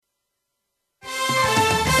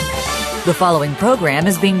The following program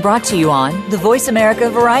is being brought to you on the Voice America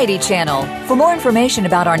Variety Channel. For more information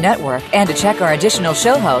about our network and to check our additional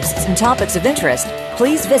show hosts and topics of interest,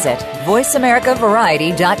 please visit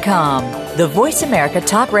voiceamericavariety.com. The Voice America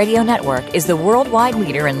Talk Radio Network is the worldwide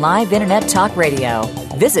leader in live Internet talk radio.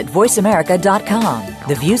 Visit voiceamerica.com.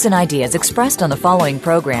 The views and ideas expressed on the following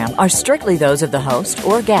program are strictly those of the host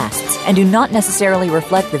or guests and do not necessarily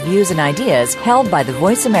reflect the views and ideas held by the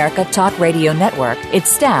Voice America Talk Radio Network,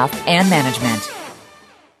 its staff, and management.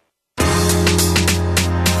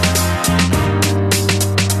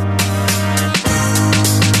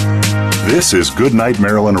 This is Goodnight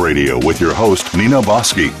Maryland Radio with your host, Nina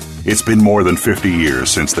Bosky. It's been more than 50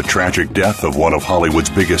 years since the tragic death of one of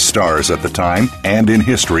Hollywood's biggest stars at the time and in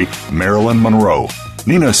history, Marilyn Monroe.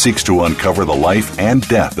 Nina seeks to uncover the life and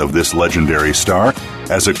death of this legendary star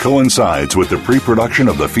as it coincides with the pre-production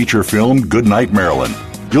of the feature film Goodnight Marilyn.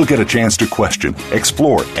 You'll get a chance to question,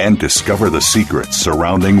 explore, and discover the secrets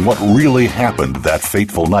surrounding what really happened that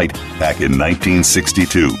fateful night back in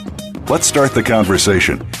 1962. Let's start the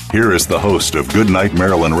conversation. Here is the host of Goodnight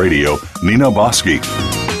Maryland Radio, Nina Bosky.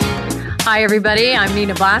 Hi, everybody. I'm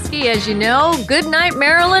Nina Bosky. As you know, Goodnight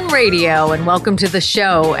Maryland Radio, and welcome to the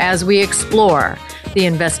show as we explore the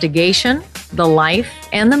investigation, the life,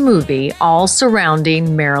 and the movie all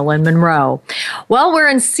surrounding Marilyn Monroe. Well, we're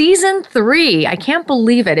in season 3. I can't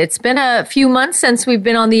believe it. It's been a few months since we've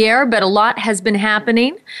been on the air, but a lot has been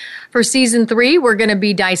happening. For season 3, we're going to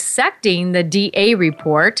be dissecting the DA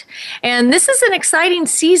report. And this is an exciting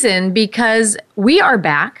season because we are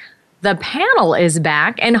back. The panel is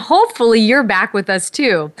back, and hopefully you're back with us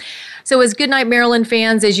too. So as Goodnight Maryland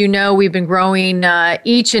fans, as you know, we've been growing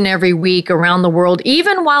each and every week around the world,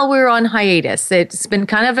 even while we're on hiatus. It's been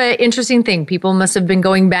kind of an interesting thing. People must have been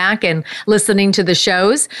going back and listening to the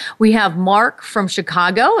shows. We have Mark from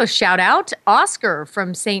Chicago, a shout out. Oscar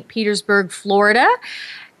from St. Petersburg, Florida.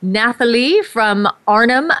 Nathalie from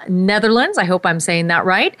Arnhem, Netherlands. I hope I'm saying that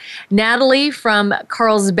right. Natalie from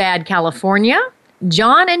Carlsbad, California.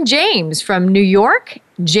 John and James from New York,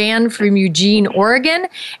 Jan from Eugene, Oregon,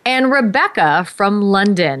 and Rebecca from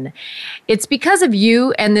London. It's because of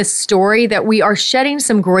you and this story that we are shedding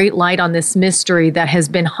some great light on this mystery that has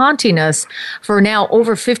been haunting us for now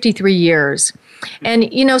over 53 years.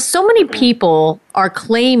 And, you know, so many people are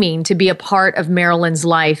claiming to be a part of Marilyn's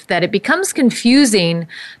life that it becomes confusing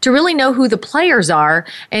to really know who the players are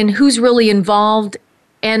and who's really involved.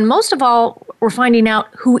 And most of all, we're finding out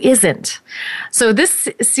who isn't. So this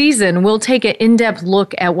season, we'll take an in-depth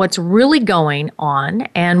look at what's really going on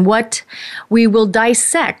and what we will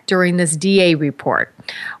dissect during this DA report.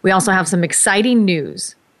 We also have some exciting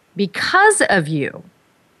news. Because of you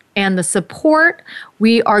and the support,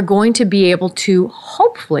 we are going to be able to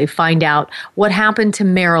hopefully find out what happened to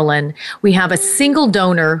Marilyn. We have a single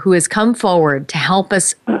donor who has come forward to help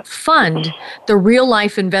us fund the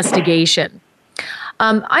real-life investigation.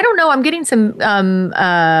 I don't know. I'm getting some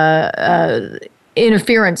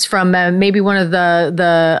interference from maybe one of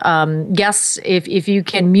the guests. If you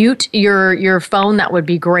can mute your phone, that would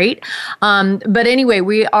be great. But anyway,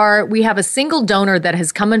 we have a single donor that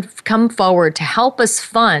has come forward to help us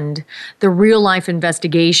fund the real life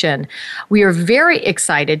investigation. We are very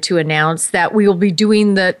excited to announce that we will be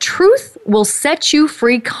doing the Truth Will Set You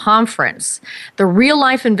Free conference, the real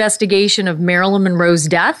life investigation of Marilyn Monroe's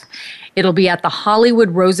death. It'll be at the Hollywood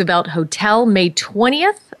Roosevelt Hotel, May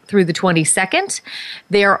 20th through the 22nd.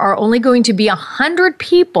 There are only going to be 100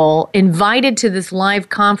 people invited to this live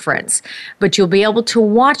conference, but you'll be able to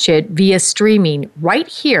watch it via streaming right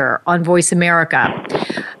here on Voice America.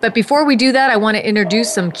 But before we do that, I want to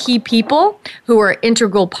introduce some key people who are an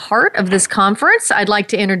integral part of this conference. I'd like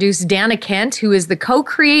to introduce Dana Kent, who is the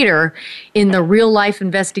co-creator in the real life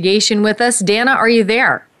investigation with us. Dana, are you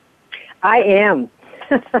there? I am.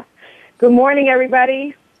 Good morning,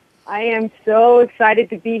 everybody. I am so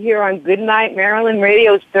excited to be here on Goodnight Maryland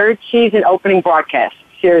Radio's 3rd season opening broadcast.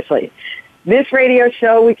 Seriously. This radio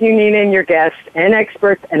show with you, Nina, and your guests and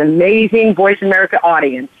experts, an amazing Voice America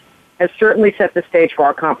audience, has certainly set the stage for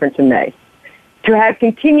our conference in May. To have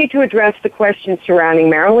continued to address the questions surrounding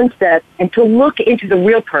Marilyn's death and to look into the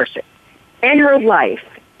real person and her life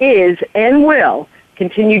is and will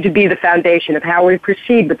continue to be the foundation of how we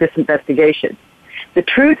proceed with this investigation. The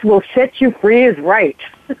truth will set you free is right.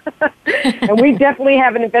 And we definitely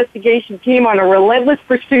have an investigation team on a relentless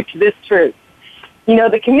pursuit to this truth. You know,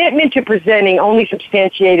 the commitment to presenting only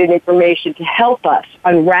substantiated information to help us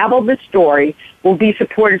unravel the story will be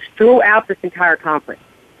supported throughout this entire conference.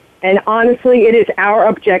 And honestly, it is our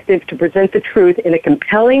objective to present the truth in a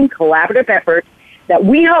compelling, collaborative effort that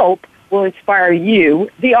we hope will inspire you,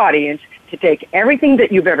 the audience, to take everything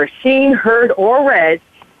that you've ever seen, heard, or read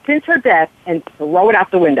since her death and throw it out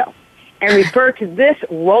the window, and refer to this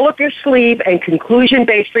roll up your sleeve and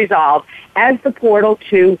conclusion-based resolve as the portal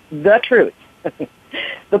to the truth.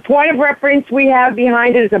 The point of reference we have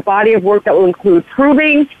behind it is a body of work that will include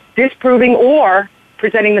proving, disproving, or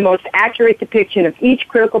presenting the most accurate depiction of each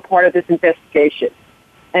critical part of this investigation.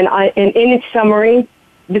 And in its summary,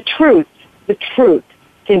 the truth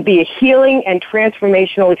can be a healing and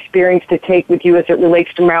transformational experience to take with you as it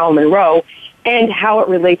relates to Marilyn Monroe and how it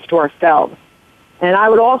relates to ourselves. And I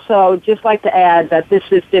would also just like to add that this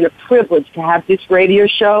has been a privilege to have this radio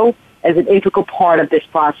show as an integral part of this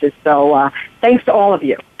process. So thanks to all of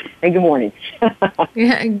you, and good morning.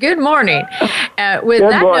 Yeah, good morning.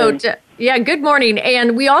 Good morning.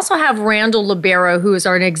 And we also have Randall Libero, who is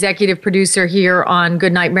our executive producer here on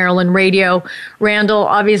Goodnight Maryland Radio. Randall,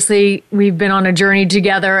 obviously, we've been on a journey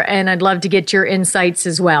together, and I'd love to get your insights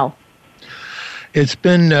as well. It's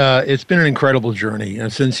been an incredible journey.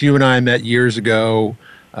 Since you and I met years ago,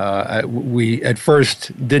 we at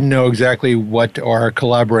first didn't know exactly what our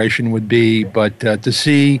collaboration would be, but to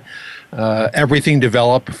see everything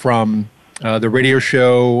develop from the radio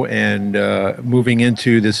show and moving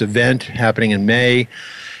into this event happening in May,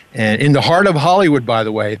 and in the heart of Hollywood, by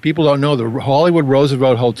the way. If people don't know, the Hollywood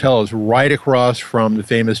Roosevelt Hotel is right across from the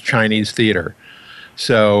famous Chinese theater.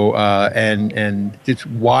 So, and just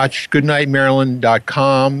watch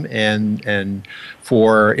goodnightmaryland.com and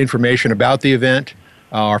for information about the event,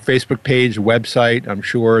 our Facebook page, website. I'm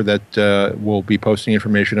sure that we'll be posting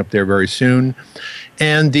information up there very soon.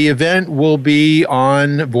 And the event will be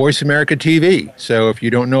on Voice America TV. So if you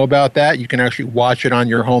don't know about that, you can actually watch it on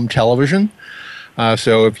your home television.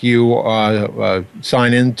 So if you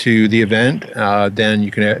sign into the event, then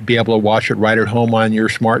you can be able to watch it right at home on your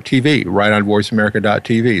smart TV, right on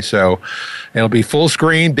voiceamerica.tv. So it'll be full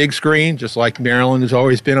screen, big screen, just like Marilyn has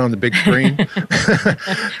always been on the big screen.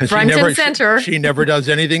 Front and center. She never does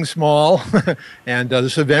anything small. And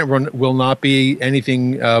this event will not be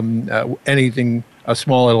anything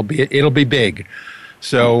small. It'll be big.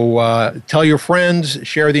 So tell your friends,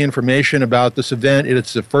 share the information about this event.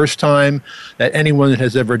 It's the first time that anyone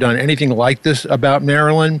has ever done anything like this about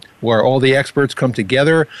Maryland, where all the experts come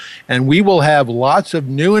together. And we will have lots of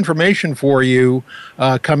new information for you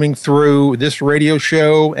coming through this radio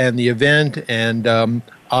show and the event, and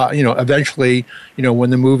eventually, when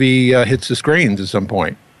the movie hits the screens at some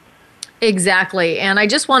point. Exactly. And I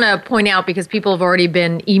just want to point out, because people have already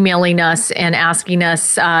been emailing us and asking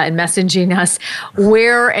us and messaging us,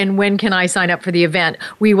 where and when can I sign up for the event?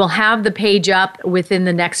 We will have the page up within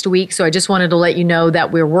the next week. So I just wanted to let you know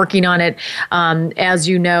that we're working on it. As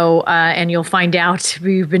you know, and you'll find out,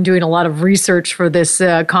 we've been doing a lot of research for this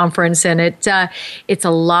conference, and it's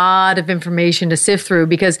a lot of information to sift through,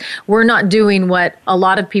 because we're not doing what a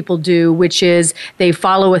lot of people do, which is they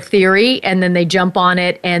follow a theory and then they jump on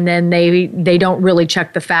it and then they don't really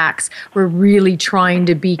check the facts. We're really trying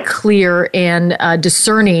to be clear and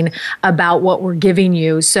discerning about what we're giving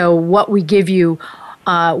you. So what we give you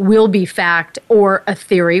will be fact or a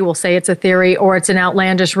theory. We'll say it's a theory or it's an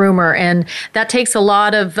outlandish rumor. And that takes a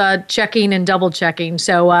lot of checking and double checking.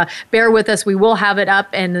 So bear with us. We will have it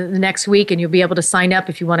up in the next week, and you'll be able to sign up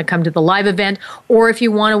if you want to come to the live event, or if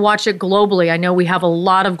you want to watch it globally. I know we have a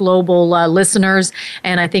lot of global listeners,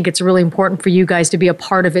 and I think it's really important for you guys to be a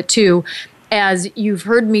part of it too. As you've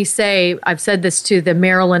heard me say, I've said this to the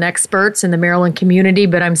Maryland experts and the Maryland community,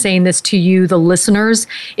 but I'm saying this to you, the listeners.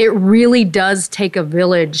 It really does take a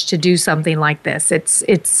village to do something like this.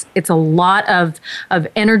 It's a lot of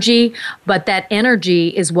energy, but that energy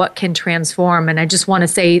is what can transform. And I just want to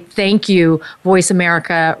say thank you, Voice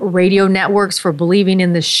America Radio Networks, for believing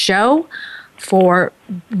in this show, for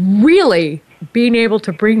really being able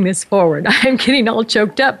to bring this forward. I'm getting all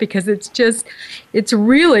choked up because it's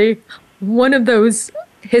really one of those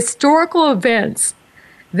historical events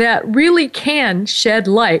that really can shed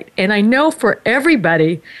light. And I know for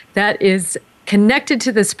everybody that is connected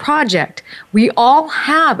to this project, we all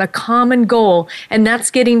have a common goal, and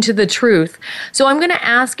that's getting to the truth. So I'm going to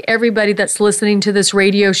ask everybody that's listening to this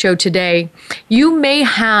radio show today, you may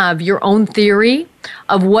have your own theory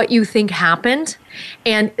of what you think happened.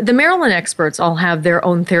 And the Maryland experts all have their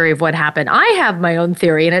own theory of what happened. I have my own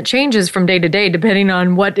theory, and it changes from day to day depending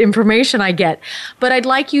on what information I get. But I'd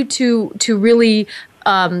like you to really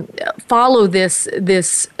follow this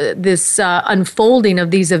unfolding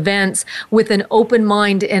of these events with an open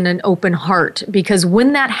mind and an open heart, because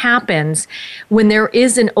when that happens, when there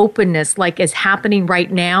is an openness like is happening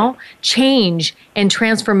right now, change and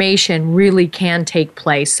transformation really can take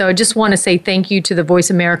place. So I just want to say thank you to the Voice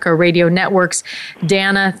America Radio Networks.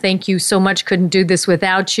 Dana, thank you so much. Couldn't do this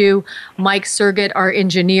without you. Mike Sergett, our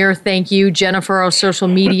engineer, thank you. Jennifer, our social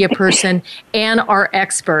media person, and our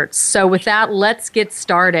experts. So with that, let's get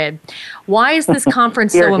started. Why is this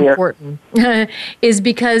conference so important? Is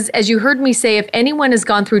because, as you heard me say, if anyone has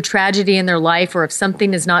gone through tragedy in their life, or if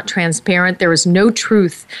something is not transparent, there is no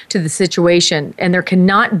truth to the situation, and there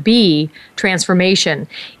cannot be transformation.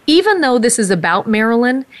 Even though this is about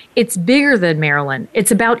Marilyn, it's bigger than Marilyn.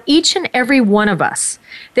 It's about each and every one of us.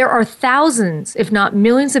 There are thousands, if not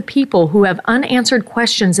millions of people who have unanswered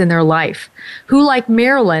questions in their life, who, like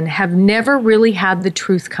Marilyn, have never really had the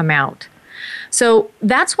truth come out. So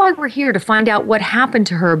that's why we're here, to find out what happened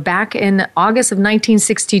to her back in August of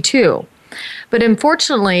 1962. But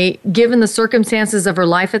unfortunately, given the circumstances of her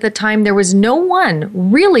life at the time, there was no one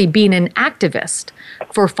really being an activist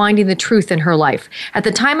for finding the truth in her life. At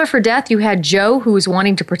the time of her death, you had Joe, who was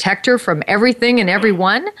wanting to protect her from everything and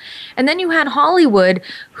everyone. And then you had Hollywood,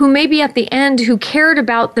 who maybe at the end, who cared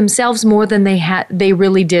about themselves more than they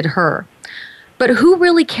really did her. But who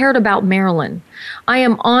really cared about Marilyn? I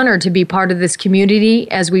am honored to be part of this community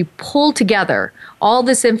as we pull together all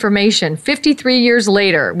this information. 53 years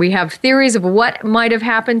later, we have theories of what might have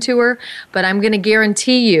happened to her, but I'm going to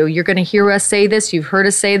guarantee you're going to hear us say this. You've heard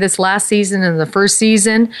us say this last season and the first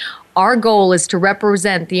season. Our goal is to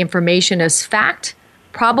represent the information as fact,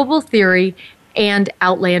 probable theory, and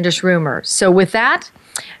outlandish rumor. So with that,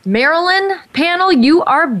 Marilyn panel, you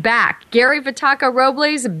are back. Gary Vitacca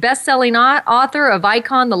Robles, best-selling author of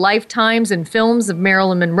Icon, The Lifetimes and Films of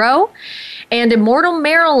Marilyn Monroe, and Immortal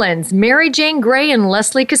Maryland's Mary Jane Grey and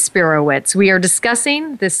Leslie Kasperowitz. We are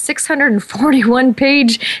discussing this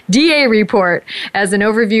 641-page DA report as an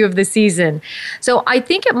overview of the season. So I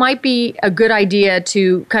think it might be a good idea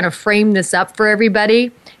to kind of frame this up for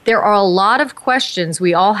everybody. There are a lot of questions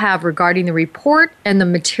we all have regarding the report and the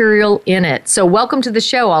material in it. So welcome to the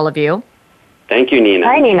show, all of you. Thank you, Nina.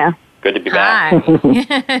 Hi, Nina. Good to be back.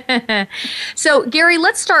 Hi. So, Gary,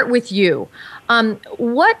 let's start with you.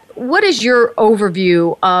 What is your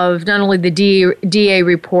overview of not only the DA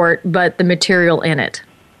report, but the material in it?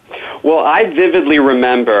 Well, I vividly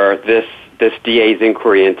remember this DA's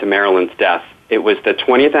inquiry into Marilyn's death. It was the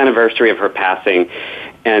 20th anniversary of her passing,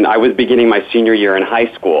 and I was beginning my senior year in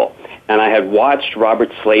high school. And I had watched Robert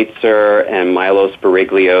Schweitzer and Milo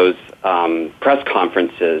Spiriglio's press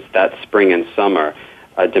conferences that spring and summer,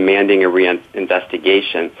 demanding a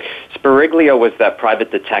reinvestigation. Spiriglio was that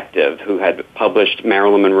private detective who had published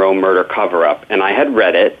Marilyn Monroe Murder Cover-Up, and I had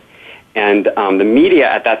read it. And the media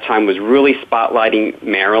at that time was really spotlighting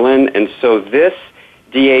Marilyn, and so this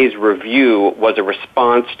DA's review was a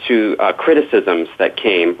response to criticisms that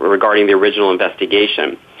came regarding the original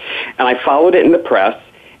investigation. And I followed it in the press,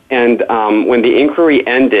 and when the inquiry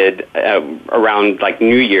ended around like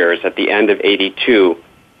New Year's at the end of '82,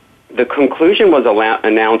 the conclusion was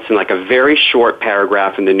announced in like a very short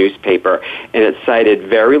paragraph in the newspaper, and it cited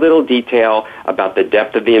very little detail about the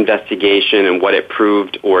depth of the investigation and what it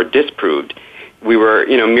proved or disproved. We were,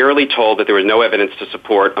 merely told that there was no evidence to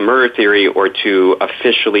support a murder theory or to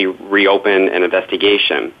officially reopen an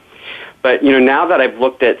investigation. But, now that I've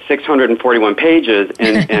looked at 641 pages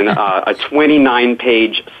and a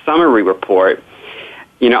 29-page summary report,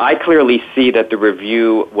 I clearly see that the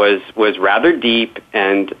review was rather deep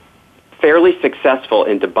and fairly successful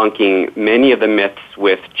in debunking many of the myths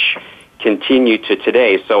which continue to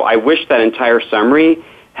today. So I wish that entire summary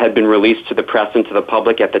had been released to the press and to the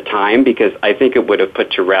public at the time, because I think it would have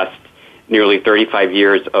put to rest nearly 35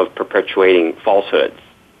 years of perpetuating falsehoods.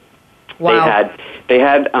 Wow. They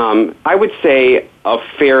had I would say, a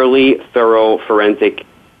fairly thorough forensic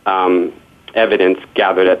evidence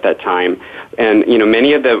gathered at that time. And,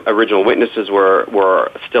 many of the original witnesses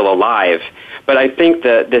were still alive. But I think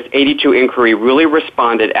that this 82 inquiry really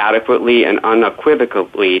responded adequately and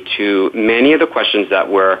unequivocally to many of the questions that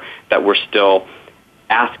we're still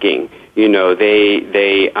asking.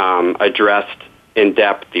 They addressed in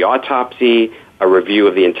depth the autopsy, a review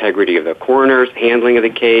of the integrity of the coroner's handling of the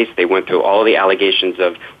case. They went through all the allegations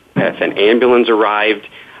of if an ambulance arrived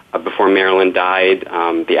before Marilyn died,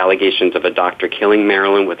 the allegations of a doctor killing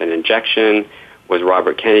Marilyn with an injection. Was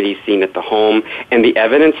Robert Kennedy seen at the home? And the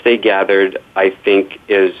evidence they gathered, I think,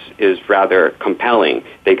 is rather compelling.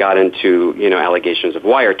 They got into, allegations of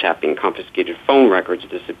wiretapping, confiscated phone records,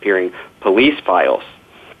 disappearing police files.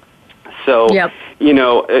 So,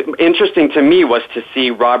 interesting to me was to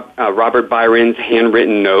see Robert Byron's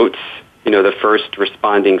handwritten notes, the first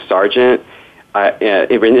responding sergeant.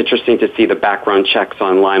 It was interesting to see the background checks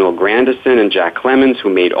on Lionel Grandison and Jack Clemens, who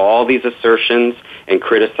made all these assertions and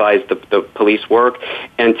criticized the police work,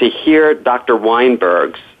 and to hear Dr.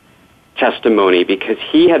 Weinberg's testimony, because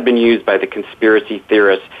he had been used by the conspiracy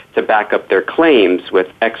theorists to back up their claims with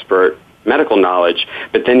expert medical knowledge,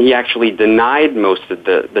 but then he actually denied most of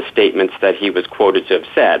the statements that he was quoted to have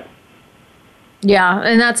said. Yeah,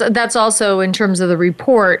 and that's also in terms of the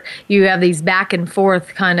report. You have these back and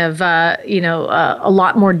forth kind of, a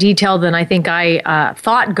lot more detail than I think I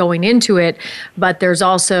thought going into it. But there's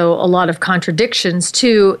also a lot of contradictions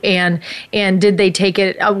too. And did they take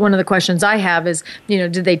it? One of the questions I have is,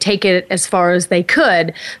 did they take it as far as they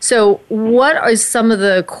could? So, what are some of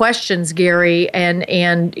the questions, Gary?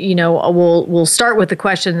 And we'll start with the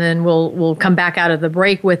question, then we'll come back out of the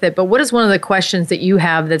break with it. But what is one of the questions that you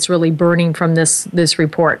have that's really burning from this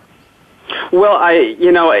report? Well,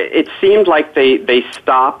 it seemed like they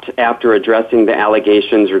stopped after addressing the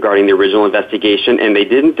allegations regarding the original investigation, and they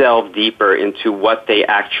didn't delve deeper into what they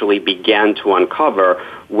actually began to uncover,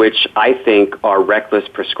 which I think are reckless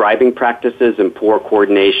prescribing practices and poor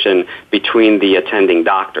coordination between the attending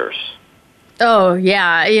doctors. Oh,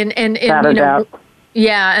 yeah. And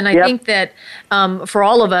yeah, and I think that for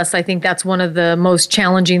all of us, I think that's one of the most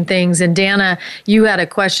challenging things. And Dana, you had a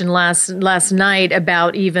question last night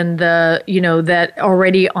about even that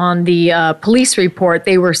already on the police report,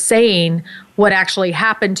 they were saying what actually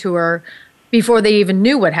happened to her before they even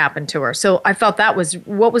knew what happened to her. So I felt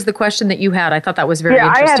what was the question that you had? I thought that was very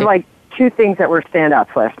interesting. I had two things that were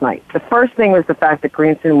standouts last night. The first thing was the fact that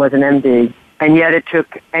Greenson was an MD, and yet it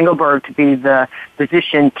took Engelberg to be the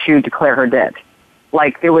physician to declare her dead.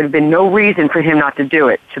 There would have been no reason for him not to do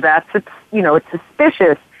it. So it's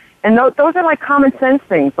suspicious. And those are common sense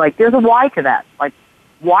things. There's a why to that.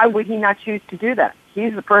 Why would he not choose to do that?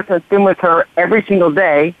 He's the person that's been with her every single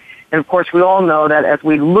day. And of course, we all know that as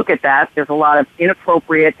we look at that, there's a lot of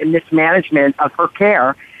inappropriate and mismanagement of her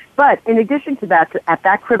care. But in addition to that, at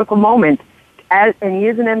that critical moment, and he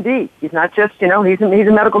is an MD. He's not just, he's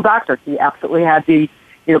a medical doctor. He absolutely had the,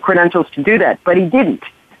 credentials to do that, but he didn't.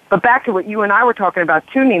 But back to what you and I were talking about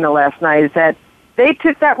too, Nina, last night, is that they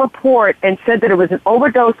took that report and said that it was an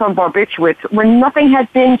overdose on barbiturates when nothing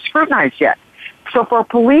had been scrutinized yet. So for a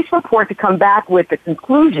police report to come back with the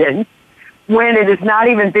conclusion when it has not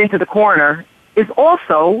even been to the coroner is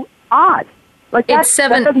also odd. That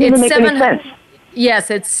doesn't even make any sense.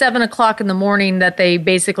 Yes, it's 7:00 in the morning that they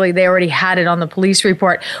already had it on the police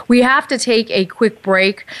report. We have to take a quick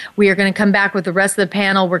break. We are going to come back with the rest of the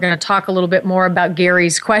panel. We're going to talk a little bit more about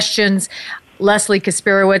Gary's questions. Leslie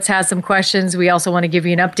Kasperowitz has some questions. We also want to give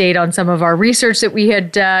you an update on some of our research that we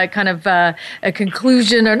had a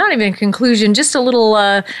conclusion, or not even a conclusion, just a little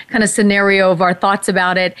kind of scenario of our thoughts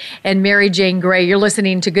about it. And Mary Jane Gray, you're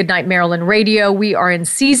listening to Goodnight Maryland Radio. We are in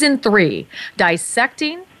Season 3,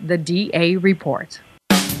 Dissecting the DA Report.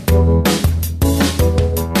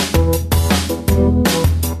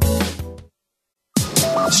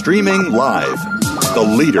 Streaming live, the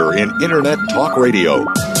leader in Internet talk radio,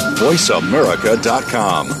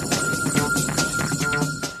 VoiceAmerica.com.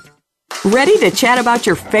 Ready to chat about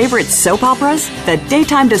your favorite soap operas? The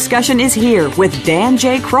daytime discussion is here with Dan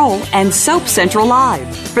J. Kroll and Soap Central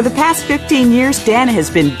Live. For the past 15 years, Dan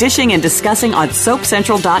has been dishing and discussing on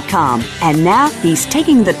SoapCentral.com. And now he's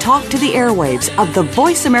taking the talk to the airwaves of the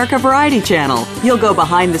Voice America Variety Channel. You'll go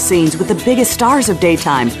behind the scenes with the biggest stars of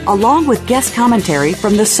daytime, along with guest commentary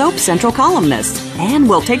from the Soap Central columnists. And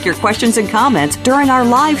we'll take your questions and comments during our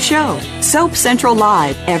live show, Soap Central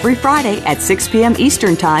Live, every Friday at 6 p.m.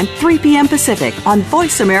 Eastern Time, 3 p.m. Pacific on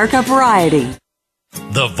Voice America Variety.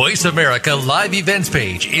 The Voice America Live Events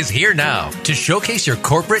page is here now to showcase your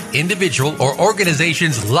corporate, individual, or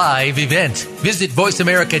organization's live event. Visit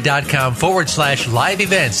voiceamerica.com/live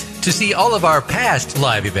events to see all of our past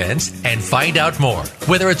live events and find out more.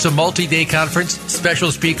 Whether it's a multi-day conference, special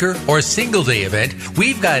speaker, or single-day event,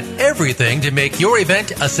 we've got everything to make your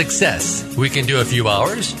event a success. We can do a few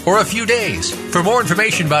hours or a few days. For more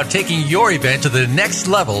information about taking your event to the next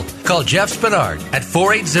level, call Jeff Spinard at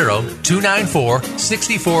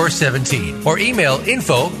 480-294-6417 or email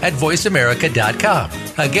info@voiceamerica.com.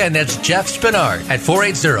 Again, that's Jeff Spinard at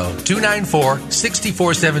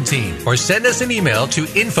 480-294-6417 or send us an email to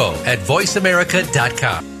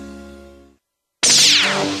info@voiceamerica.com.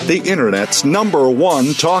 The Internet's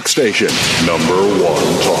 #1 talk station.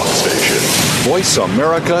 #1 talk station.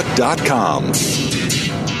 VoiceAmerica.com.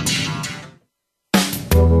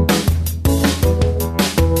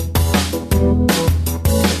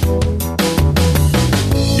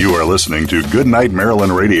 listening to Goodnight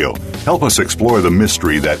Maryland Radio. Help us explore the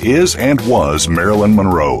mystery that is and was Marilyn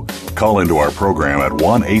Monroe. Call into our program at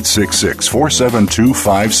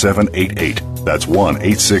 1-866-472-5788. That's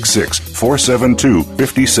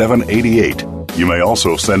 1-866-472-5788. You may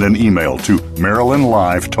also send an email to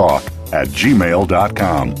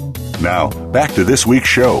marylandlivetalk@gmail.com. Now, back to this week's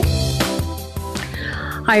show.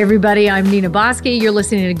 Hi, everybody. I'm Nina Bosky. You're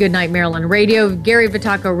listening to Goodnight Maryland Radio. Gary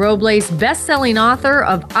Vitaco-Robles, best-selling author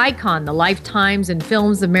of Icon, The Lifetimes and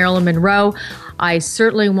Films of Marilyn Monroe. I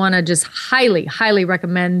certainly want to just highly, highly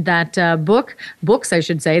recommend that books, I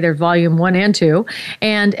should say. They're volume 1 and 2.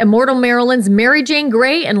 And Immortal Maryland's Mary Jane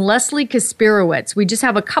Gray and Leslie Kaspirowicz. We just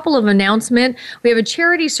have a couple of announcements. We have a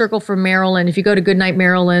charity circle for Maryland. If you go to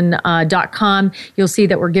goodnightmaryland.com, you'll see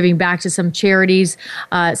that we're giving back to some charities,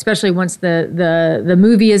 especially once the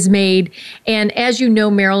movie is made. And as you know,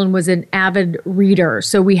 Marilyn was an avid reader.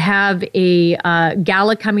 So we have a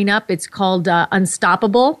gala coming up. It's called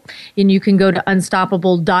Unstoppable. And you can go to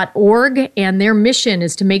unstoppable.org, and their mission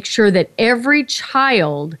is to make sure that every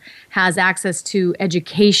child has access to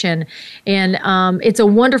education. And it's a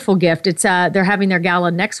wonderful gift. It's they're having their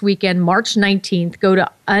gala next weekend, March 19th. Go to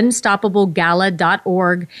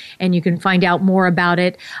unstoppablegala.org, and you can find out more about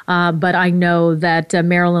it. But I know that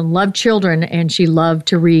Marilyn loved children, and she loved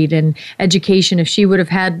to read. And education, if she would have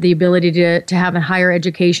had the ability to have a higher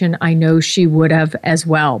education, I know she would have as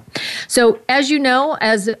well. So as you know,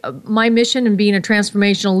 as my mission in being a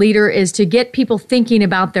transformational leader is to get people thinking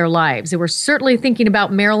about their lives. And we're certainly thinking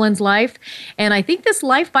about Marilyn's life. And I think this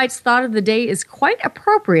Life Bites thought of the day is quite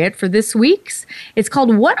appropriate for this week's. It's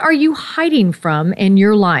called, What Are You Hiding From in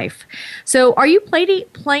Your Life? So are you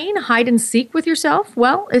playing hide and seek with yourself?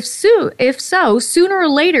 Well, if so, sooner or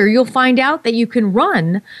later, you'll find out that you can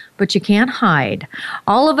run, but you can't hide.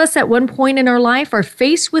 All of us at one point in our life are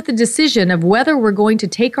faced with the decision of whether we're going to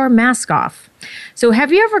take our mask off. So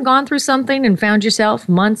have you ever gone through something and found yourself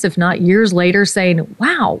months, if not years later, saying,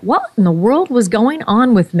 wow, what in the world was going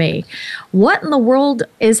on with me? What in the world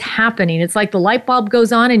is happening? It's like the light bulb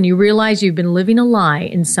goes on and you realize you've been living a lie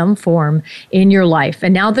in some form in your life.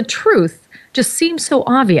 And now the truth just seems so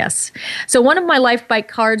obvious. So one of my Life Bite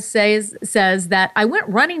cards says that I went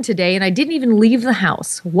running today and I didn't even leave the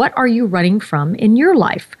house. What are you running from in your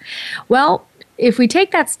life? Well, if we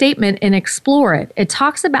take that statement and explore it, it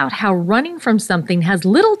talks about how running from something has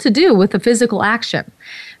little to do with the physical action.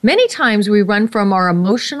 Many times we run from our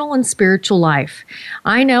emotional and spiritual life.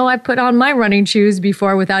 I know I put on my running shoes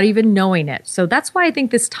before without even knowing it. So that's why I think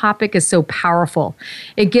this topic is so powerful.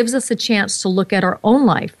 It gives us a chance to look at our own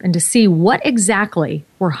life and to see what exactly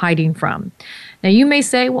we're hiding from. Now you may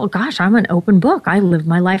say, well, gosh, I'm an open book. I live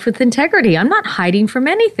my life with integrity. I'm not hiding from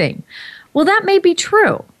anything. Well, that may be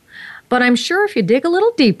true. But I'm sure if you dig a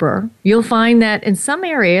little deeper, you'll find that in some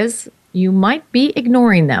areas, you might be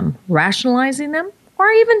ignoring them, rationalizing them,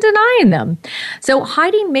 or even denying them. So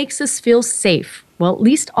hiding makes us feel safe, well, at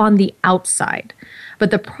least on the outside.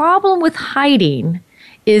 But the problem with hiding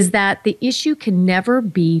is that the issue can never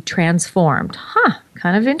be transformed.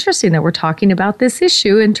 Kind of interesting that we're talking about this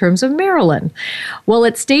issue in terms of Marilyn. Well,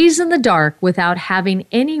 it stays in the dark without having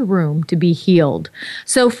any room to be healed.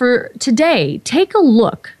 So for today, take a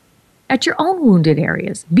look at your own wounded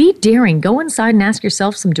areas. Be daring. Go inside and ask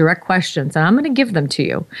yourself some direct questions, and I'm going to give them to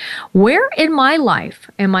you. Where in my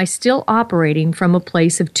life am I still operating from a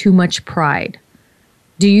place of too much pride?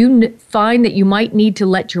 Do you find that you might need to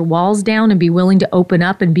let your walls down and be willing to open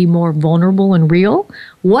up and be more vulnerable and real?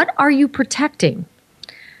 What are you protecting?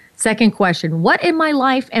 Second question, what in my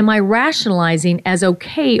life am I rationalizing as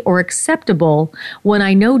okay or acceptable when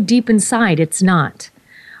I know deep inside it's not?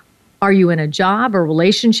 Are you in a job or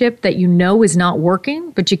relationship that you know is not working,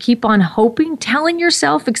 but you keep on hoping, telling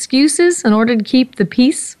yourself excuses in order to keep the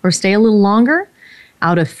peace or stay a little longer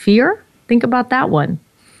out of fear? Think about that one.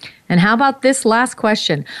 And how about this last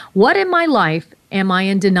question? What in my life am I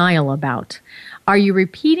in denial about? Are you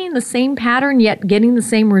repeating the same pattern yet getting the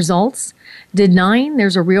same results? Denying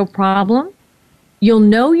there's a real problem? You'll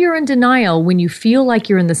know you're in denial when you feel like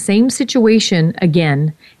you're in the same situation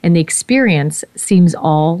again and the experience seems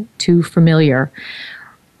all too familiar.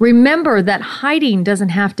 Remember that hiding doesn't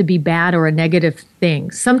have to be bad or a negative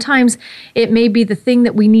thing. Sometimes it may be the thing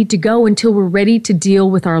that we need to go until we're ready to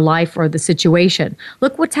deal with our life or the situation.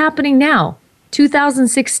 Look what's happening now.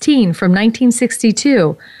 2016 from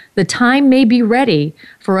 1962. The time may be ready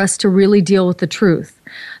for us to really deal with the truth.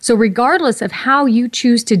 So regardless of how you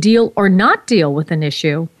choose to deal or not deal with an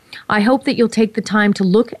issue, I hope that you'll take the time to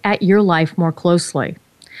look at your life more closely.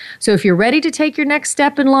 So if you're ready to take your next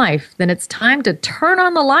step in life, then it's time to turn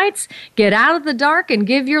on the lights, get out of the dark, and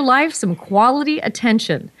give your life some quality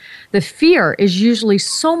attention. The fear is usually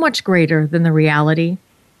so much greater than the reality.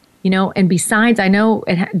 And besides, I know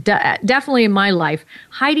definitely in my life,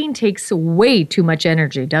 hiding takes way too much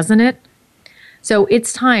energy, doesn't it? So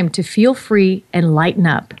it's time to feel free and lighten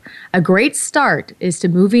up. A great start is to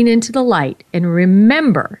moving into the light, and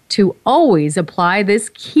remember to always apply this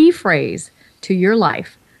key phrase to your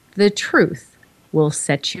life. The truth will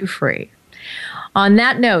set you free. On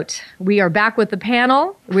that note, we are back with the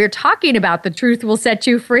panel. We're talking about the truth will set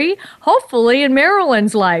you free, hopefully in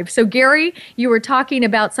Marilyn's life. So Gary, you were talking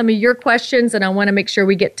about some of your questions, and I want to make sure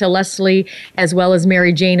we get to Leslie as well as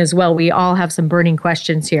Mary Jane as well. We all have some burning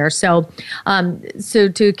questions here. So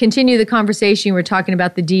to continue the conversation, we're talking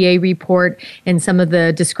about the DA report and some of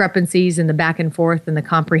the discrepancies and the back and forth and the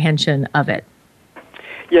comprehension of it.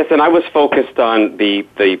 Yes, and I was focused on the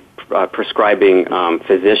prescribing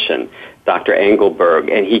physician, Dr. Engelberg,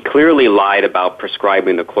 and he clearly lied about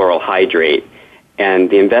prescribing the chloral hydrate.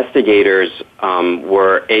 And the investigators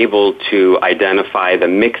were able to identify the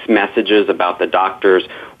mixed messages about the doctors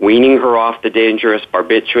weaning her off the dangerous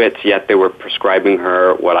barbiturates, yet they were prescribing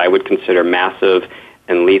her what I would consider massive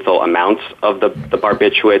and lethal amounts of the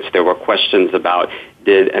barbiturates. There were questions about,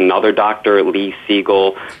 did another doctor, Lee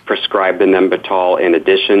Siegel, prescribe the Nembutal in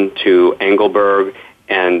addition to Engelberg?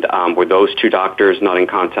 And were those two doctors not in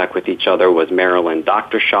contact with each other? Was Marilyn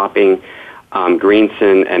doctor shopping?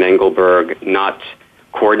 Greenson and Engelberg not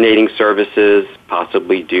coordinating services,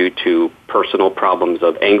 possibly due to personal problems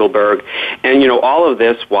of Engelberg. And, all of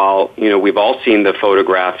this while, we've all seen the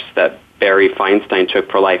photographs that Barry Feinstein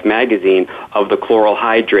took for Life magazine of the chloral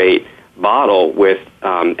hydrate bottle with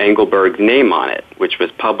Engelberg's name on it, which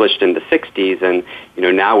was published in the 60s, and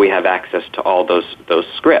now we have access to all those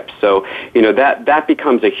scripts. So that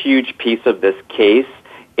becomes a huge piece of this case,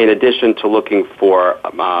 in addition to looking for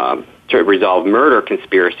to resolve murder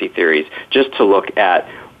conspiracy theories, just to look at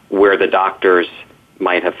where the doctors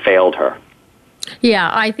might have failed her. Yeah,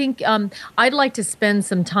 I think I'd like to spend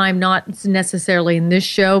some time, not necessarily in this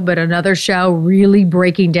show, but another show, really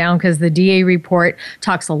breaking down, because the DA report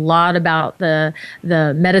talks a lot about the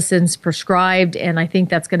medicines prescribed, and I think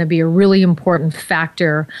that's going to be a really important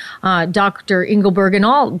factor. Dr. Engelberg and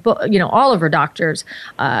all of her doctors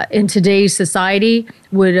in today's society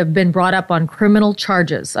would have been brought up on criminal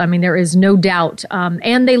charges. I mean, there is no doubt,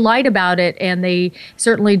 and they lied about it, and they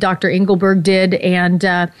certainly Dr. Engelberg did, and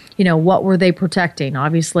what were they protecting?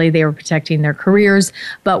 Obviously, they were protecting their careers,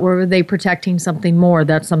 but were they protecting something more?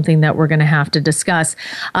 That's something that we're going to have to discuss.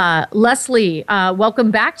 Leslie,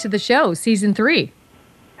 welcome back to the show, Season 3.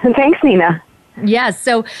 Thanks, Nina. Yes,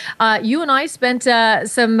 so you and I spent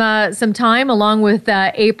some time along with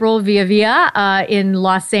April Villa in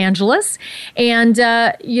Los Angeles, and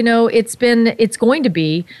it's going to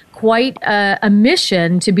be quite a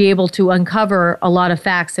mission to be able to uncover a lot of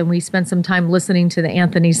facts. And we spent some time listening to the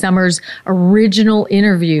Anthony Summers original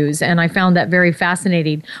interviews, and I found that very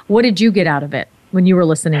fascinating. What did you get out of it when you were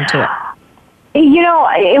listening to it?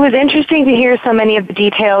 It was interesting to hear so many of the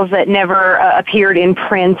details that never appeared in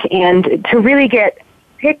print, and to really get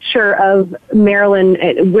picture of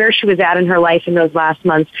Marilyn, where she was at in her life in those last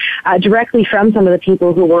months, directly from some of the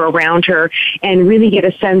people who were around her, and really get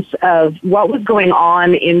a sense of what was going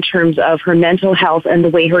on in terms of her mental health and the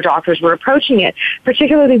way her doctors were approaching it,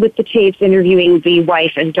 particularly with the tapes interviewing the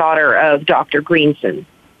wife and daughter of Dr. Greenson.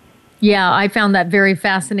 Yeah, I found that very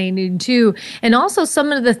fascinating too. And also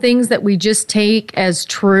some of the things that we just take as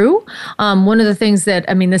true. One of the things that,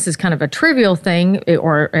 this is kind of a trivial thing,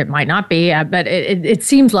 or it might not be, but it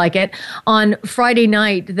seems like it. On Friday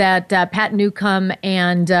night that Pat Newcomb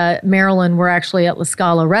and Marilyn were actually at La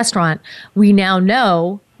Scala restaurant, we now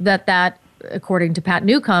know that according to Pat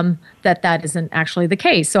Newcomb, that isn't actually the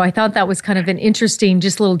case. So I thought that was kind of an interesting,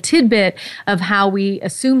 just little tidbit of how we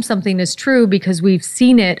assume something is true because we've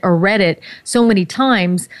seen it or read it so many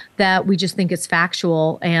times that we just think it's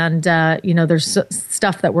factual. And, there's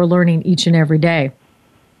stuff that we're learning each and every day.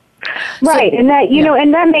 Right, and that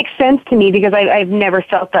and that makes sense to me because I've never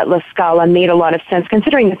felt that La Scala made a lot of sense,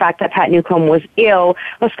 considering the fact that Pat Newcomb was ill.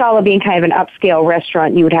 La Scala being kind of an upscale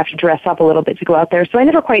restaurant, you would have to dress up a little bit to go out there. So I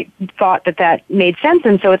never quite thought that made sense,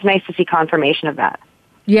 and so it's nice to see confirmation of that.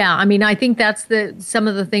 Yeah, I think that's some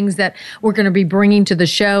of the things that we're going to be bringing to the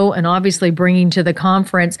show and obviously bringing to the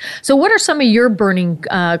conference. So what are some of your burning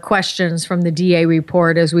questions from the DA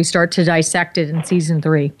report as we start to dissect it in Season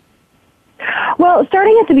 3? Well,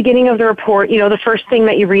 starting at the beginning of the report, the first thing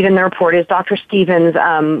that you read in the report is Dr. Stevens,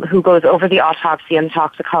 who goes over the autopsy and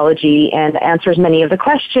toxicology and answers many of the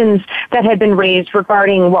questions that had been raised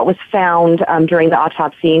regarding what was found during the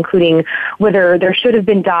autopsy, including whether there should have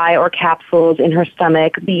been dye or capsules in her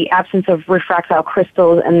stomach, the absence of refractile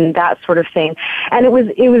crystals, and that sort of thing. And it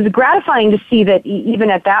was gratifying to see that even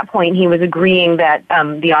at that point he was agreeing that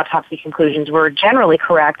the autopsy conclusions were generally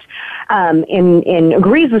correct, and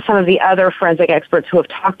agrees with some of the other forensic experts who have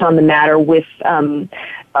talked on the matter with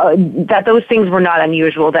that those things were not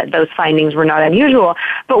unusual, that those findings were not unusual.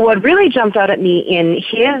 But what really jumped out at me in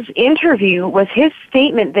his interview was his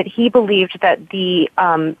statement that he believed that the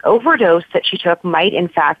overdose that she took might in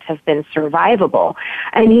fact have been survivable.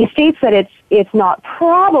 And he states that it's not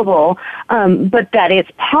probable, but that it's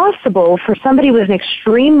possible for somebody with an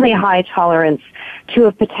extremely high tolerance to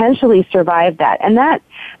have potentially survived that. And that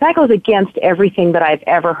goes against everything that I've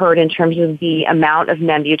ever heard in terms of the amount of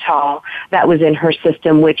Nembutal that was in her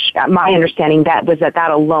system, which my understanding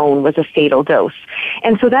that alone was a fatal dose.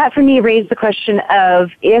 And so that for me raised the question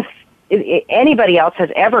of if anybody else has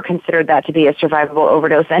ever considered that to be a survivable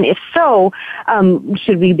overdose, and if so,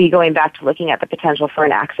 should we be going back to looking at the potential for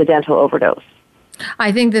an accidental overdose?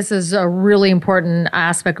 I think this is a really important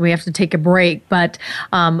aspect. We have to take a break, but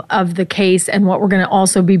of the case and what we're going to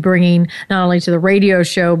also be bringing not only to the radio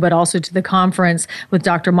show, but also to the conference with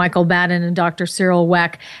Dr. Michael Baden and Dr. Cyril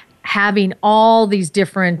Weck, having all these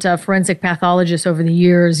different forensic pathologists over the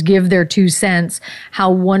years give their 2 cents.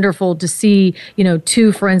 How wonderful to see,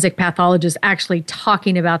 2 forensic pathologists actually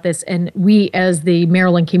talking about this. And we as the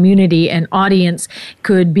Maryland community and audience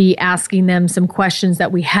could be asking them some questions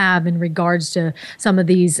that we have in regards to some of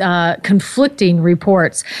these conflicting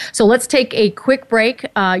reports. So let's take a quick break.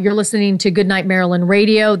 You're listening to Goodnight Maryland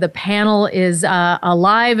Radio. The panel is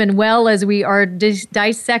alive and well as we are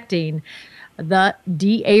dissecting the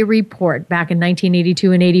DA report back in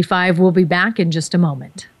 1982 and 85. We'll be back in just a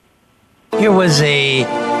moment. Here was a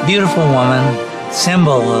beautiful woman,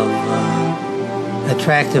 symbol of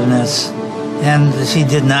attractiveness, and she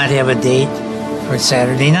did not have a date for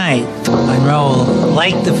Saturday night. Monroe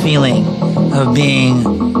liked the feeling of being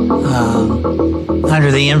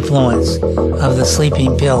under the influence of the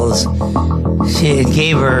sleeping pills. It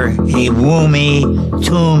gave her a woomy,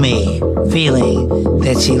 toomy feeling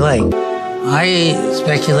that she liked. I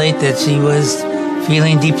speculate that she was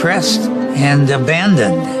feeling depressed and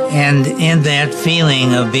abandoned. And in that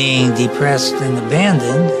feeling of being depressed and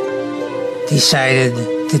abandoned, decided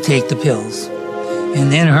to take the pills.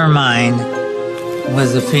 And in her mind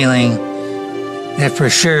was the feeling that for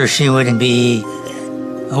sure she wouldn't be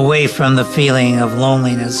away from the feeling of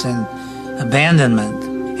loneliness and abandonment.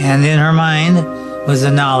 And in her mind was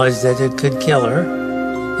the knowledge that it could kill her.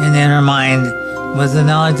 And in her mind was the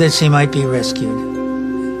knowledge that she might be rescued.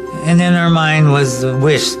 And in her mind was the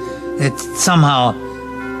wish that somehow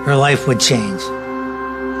her life would change.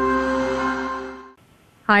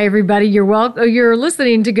 Hi, everybody. You're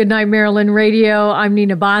listening to Goodnight Maryland Radio. I'm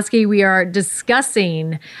Nina Bosky. We are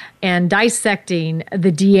discussing and dissecting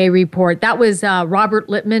the DA report. That was Robert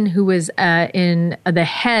Littman, who was in the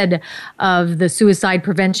head of the suicide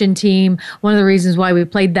prevention team. One of the reasons why we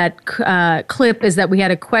played that clip is that we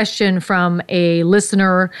had a question from a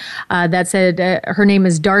listener that said her name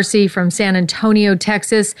is Darcy from San Antonio,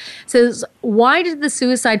 Texas. Says, why did the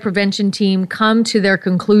suicide prevention team come to their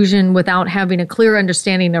conclusion without having a clear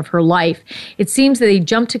understanding of her life? It seems that they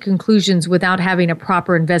jumped to conclusions without having a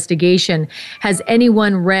proper investigation. Has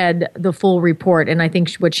anyone read the full report? And I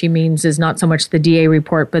think what she means is not so much the DA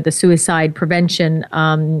report, but the suicide prevention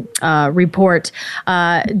report.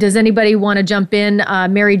 Does anybody want to jump in?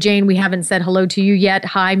 Mary Jane, we haven't said hello to you yet.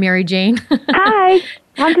 Hi, Mary Jane. Hi.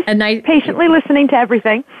 I'm just patiently listening to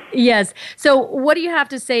everything. Yes. So what do you have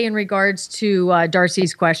to say in regards to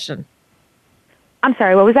Darcy's question? I'm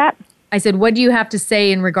sorry, what was that? I said, what do you have to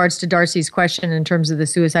say in regards to Darcy's question in terms of the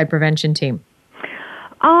suicide prevention team?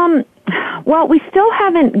 Well, we still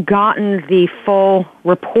haven't gotten the full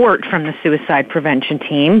report from the suicide prevention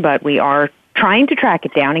team, but we are trying to track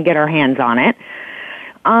it down and get our hands on it.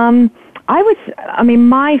 My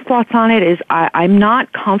thoughts on it is I'm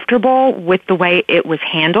not comfortable with the way it was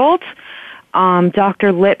handled.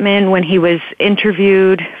 Dr. Littman, when he was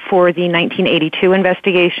interviewed for the 1982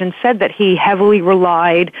 investigation, said that he heavily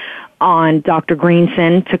relied on Dr.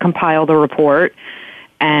 Greenson to compile the report,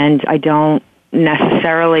 and I don't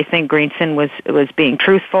necessarily think Greenson was being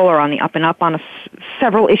truthful or on the up and up on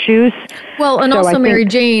several issues. Well, and so also Mary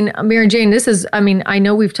Jane, this is, I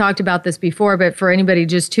know we've talked about this before, but for anybody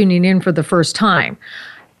just tuning in for the first time,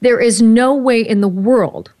 there is no way in the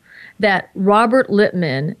world that Robert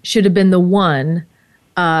Lippmann should have been the one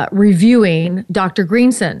reviewing Dr.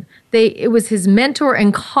 Greenson. It was his mentor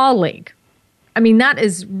and colleague. I mean, that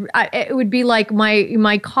is, it would be like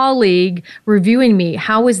my colleague reviewing me.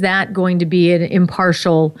 How is that going to be an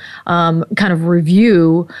impartial kind of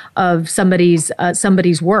review of somebody's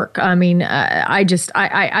work? I mean,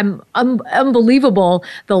 I'm unbelievable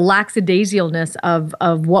the lackadaisicalness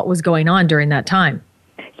of what was going on during that time.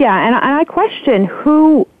 Yeah, and I question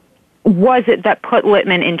who was it that put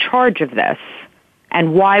Lippmann in charge of this?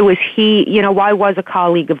 And why was why was a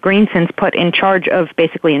colleague of Greenson's put in charge of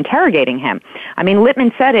basically interrogating him? I mean,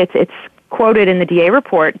 Lippmann said it's quoted in the DA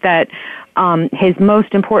report that his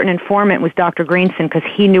most important informant was Dr. Greenson because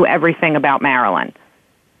he knew everything about Marilyn.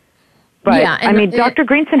 But, yeah, I mean, Dr.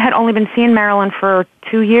 Greenson had only been seeing Marilyn for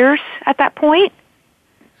 2 years at that point.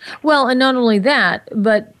 Well, and not only that,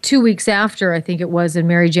 but 2 weeks after, I think it was, and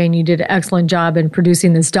Mary Jane, you did an excellent job in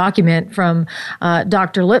producing this document from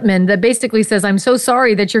Dr. Lippmann that basically says, I'm so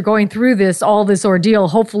sorry that you're going through all this ordeal.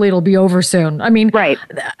 Hopefully it'll be over soon. I mean, right.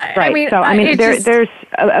 There's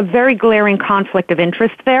a very glaring conflict of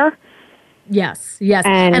interest there. Yes.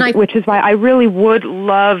 And which is why I really would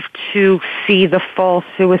love to see the full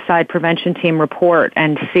suicide prevention team report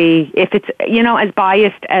and see if it's, as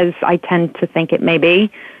biased as I tend to think it may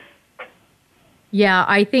be. Yeah,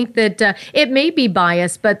 I think that it may be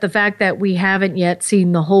biased, but the fact that we haven't yet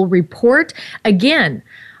seen the whole report, again,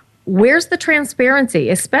 where's the transparency,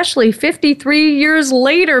 especially 53 years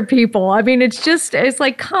later, people? I mean, it's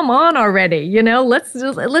like, come on already,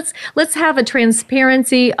 let's have a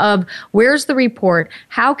transparency of where's the report?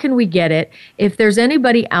 How can we get it? If there's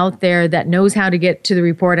anybody out there that knows how to get to the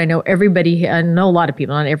report, I know a lot of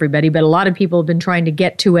people, not everybody, but a lot of people have been trying to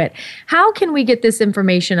get to it. How can we get this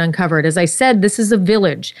information uncovered? As I said, this is a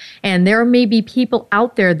village, and there may be people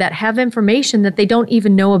out there that have information that they don't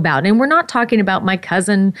even know about. And we're not talking about my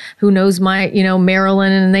cousin who knows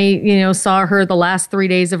Marilyn, and they, saw her the last 3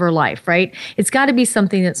 days of her life, right? It's got to be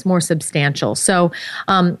something that's more substantial. So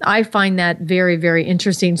I find that very, very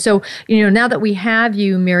interesting. So, now that we have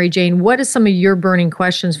you, Mary Jane, what are some of your burning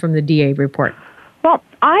questions from the DA report? Well,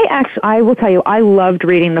 I will tell you, I loved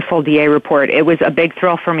reading the full DA report. It was a big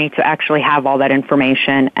thrill for me to actually have all that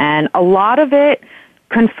information. And a lot of it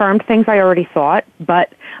confirmed things I already thought.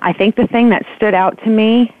 But I think the thing that stood out to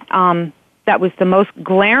me, that was the most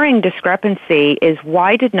glaring discrepancy, is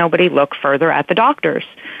why did nobody look further at the doctors?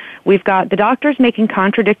 We've got the doctors making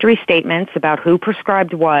contradictory statements about who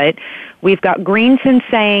prescribed what. We've got Greenson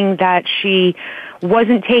saying that she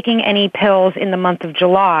wasn't taking any pills in the month of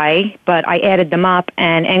July, but I added them up,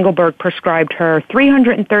 and Engelberg prescribed her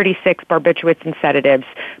 336 barbiturates and sedatives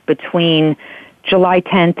between July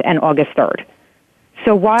 10th and August 3rd.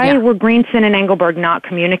 So why were Greenson and Engelberg not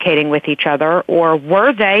communicating with each other, or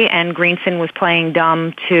were they, and Greenson was playing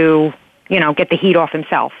dumb to, get the heat off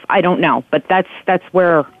himself? I don't know, but that's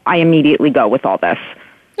where I immediately go with all this.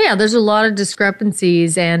 Yeah, there's a lot of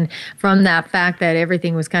discrepancies, and from that fact that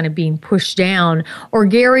everything was kind of being pushed down. Or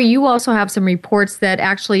Gary, you also have some reports that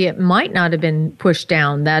actually it might not have been pushed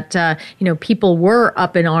down, that, people were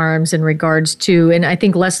up in arms in regards to, and I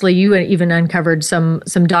think, Leslie, you even uncovered some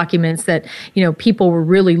documents that, people were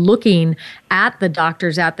really looking at the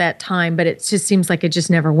doctors at that time, but it just seems like it just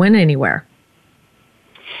never went anywhere.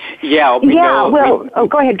 Yeah.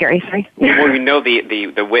 Go ahead, Gary. Sorry. Well,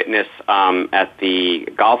 the witness at the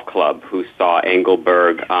golf club who saw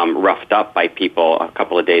Engelberg roughed up by people a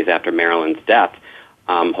couple of days after Marilyn's death,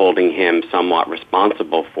 holding him somewhat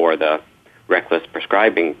responsible for the reckless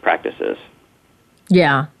prescribing practices.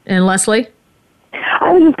 Yeah. And Leslie?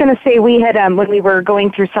 I was just going to say we had, when we were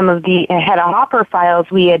going through some of the Hedda Hopper files,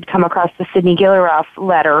 we had come across the Sidney Gilleroff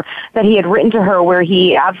letter that he had written to her where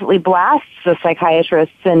he absolutely blasts the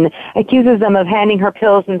psychiatrists and accuses them of handing her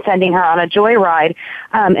pills and sending her on a joyride.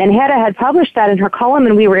 And Hedda had published that in her column,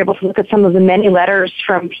 and we were able to look at some of the many letters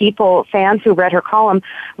from fans who read her column,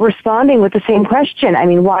 responding with the same question. I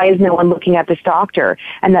mean, why is no one looking at this doctor?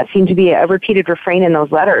 And that seemed to be a repeated refrain in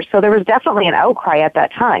those letters. So there was definitely an outcry at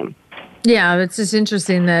that time. Yeah, it's just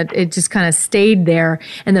interesting that it just kind of stayed there.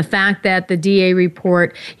 And the fact that the DA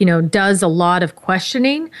report, does a lot of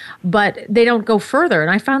questioning, but they don't go further.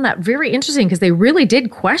 And I found that very interesting because they really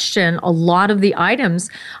did question a lot of the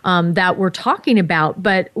items that we're talking about.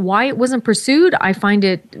 But why it wasn't pursued, I find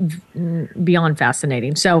it beyond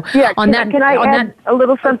fascinating. So can I add a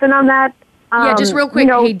little something on that? Yeah, just real quick.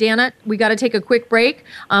 Hey, Dana, we got to take a quick break.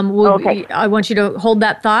 Okay. I want you to hold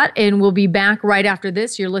that thought, and we'll be back right after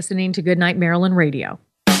this. You're listening to Goodnight Maryland Radio.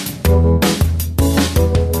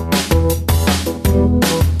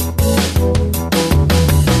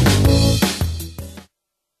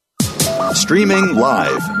 Streaming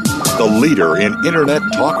live. The leader in Internet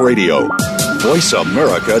talk radio.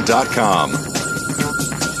 VoiceAmerica.com.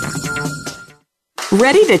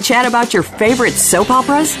 Ready to chat about your favorite soap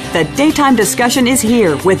operas? The daytime discussion is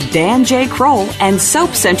here with Dan J. Kroll and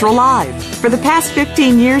Soap Central Live. For the past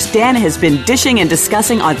 15 years, Dan has been dishing and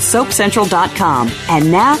discussing on SoapCentral.com. And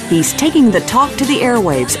now he's taking the talk to the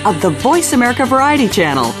airwaves of the Voice America Variety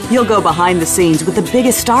Channel. You'll go behind the scenes with the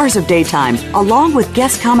biggest stars of daytime, along with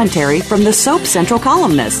guest commentary from the Soap Central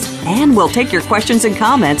columnists. And we'll take your questions and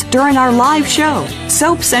comments during our live show,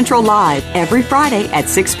 Soap Central Live, every Friday at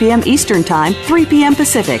 6 p.m. Eastern Time, 3 p.m.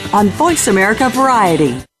 Pacific on Voice America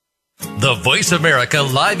Variety. The Voice America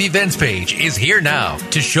Live Events page is here now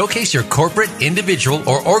to showcase your corporate, individual,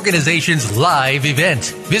 or organization's live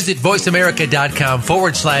event. Visit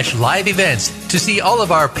voiceamerica.com/live events to see all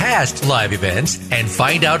of our past live events and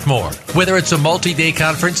find out more. Whether it's a multi-day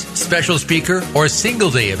conference, special speaker, or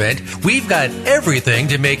single-day event, we've got everything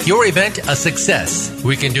to make your event a success.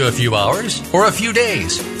 We can do a few hours or a few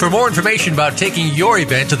days. For more information about taking your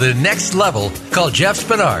event to the next level, call Jeff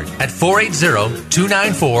Spinard at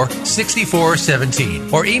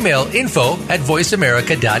 480-294-6417 or email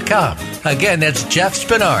info@voiceamerica.com. Again, that's Jeff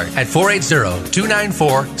Spinard at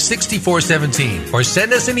 480-294-6417 or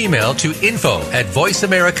send us an email to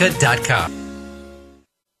info@voiceamerica.com.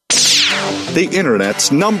 The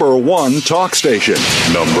Internet's #1 talk station.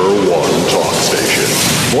 #1 talk station.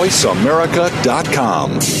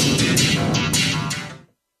 VoiceAmerica.com.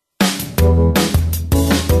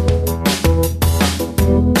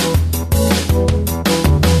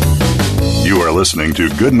 You are listening to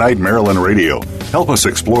Goodnight Maryland Radio. Help us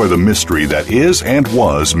explore the mystery that is and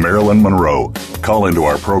was Marilyn Monroe. Call into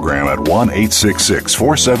our program at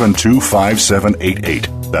 1-866-472-5788.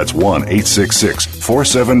 That's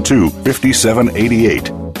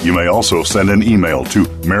 1-866-472-5788. You may also send an email to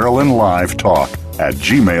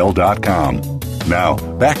marylandlivetalk@gmail.com. Now,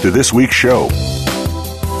 back to this week's show.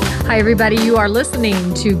 Hi, everybody. You are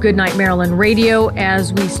listening to Goodnight Maryland Radio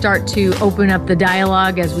as we start to open up the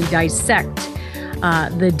dialogue, as we dissect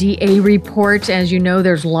the DA report. As you know,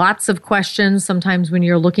 there's lots of questions. Sometimes when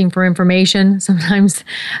you're looking for information, sometimes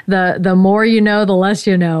the more you know, the less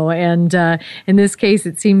you know. And in this case,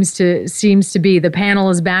 it seems to be. The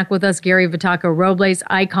panel is back with us. Gary Vitacco Robles,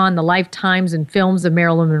 Icon, The Lifetimes and Films of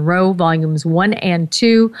Marilyn Monroe, Volumes 1 and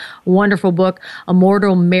 2. Wonderful book.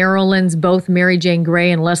 Immortal Marilyns, both Mary Jane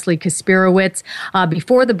Gray and Leslie Kaspirowicz.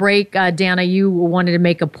 Before the break, Dana, you wanted to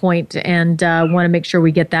make a point and want to make sure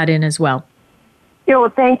we get that in as well.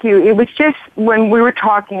 Well, thank you. It was just when we were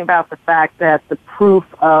talking about the fact that the proof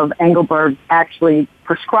of Engelberg actually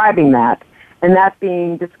prescribing that and that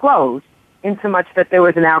being disclosed in so much that there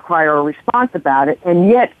was an outcry or a response about it, and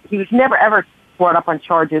yet he was never, ever brought up on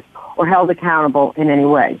charges or held accountable in any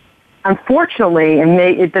way. Unfortunately, and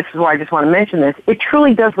this is why I just want to mention this, it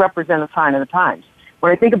truly does represent a sign of the times.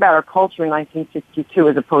 When I think about our culture in 1962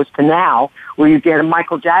 as opposed to now, where you get a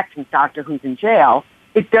Michael Jackson's doctor who's in jail,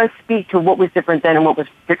 it does speak to what was different then and what was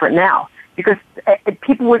different now. Because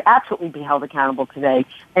people would absolutely be held accountable today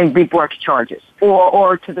and be brought to charges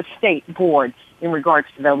or to the state board in regards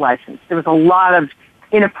to their license. There was a lot of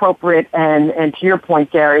inappropriate and to your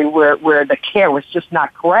point, Gary, where the care was just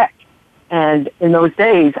not correct. And in those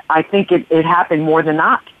days, I think it happened more than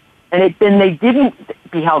not. And they didn't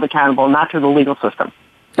be held accountable, not through the legal system.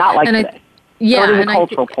 Not like today. So it is a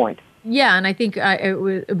cultural point. Yeah, and I think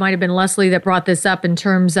it might have been Leslie that brought this up in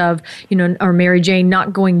terms of, or Mary Jane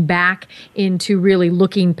not going back into really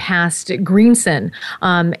looking past Greenson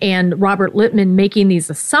and Robert Lippman making these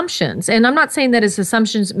assumptions. And I'm not saying that his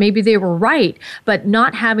assumptions, maybe they were right, but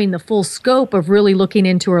not having the full scope of really looking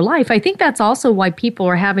into her life. I think that's also why people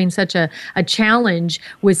are having such a challenge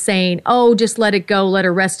with saying, oh, just let it go, let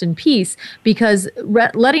her rest in peace, because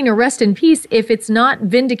letting her rest in peace, if it's not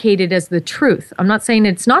vindicated as the truth, I'm not saying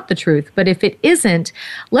it's not the truth, but if it isn't,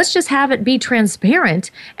 let's just have it be transparent,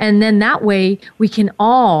 and then that way we can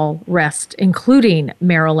all rest, including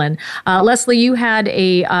Marilyn. Leslie, you had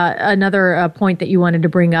another point that you wanted to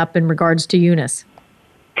bring up in regards to Eunice.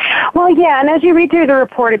 Well, yeah, and as you read through the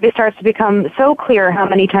report, it starts to become so clear how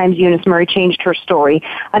many times Eunice Murray changed her story.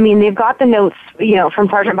 I mean, they've got the notes, from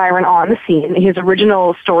Sergeant Byron on the scene, his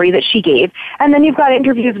original story that she gave, and then you've got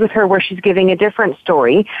interviews with her where she's giving a different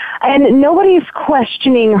story, and nobody's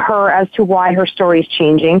questioning her as to why her story is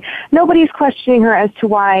changing. Nobody's questioning her as to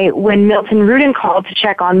why when Milton Rudin called to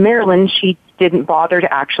check on Marilyn, she didn't bother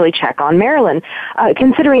to actually check on Marilyn,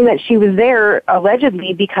 considering that she was there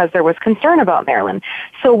allegedly because there was concern about Marilyn.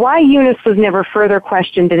 So why Eunice was never further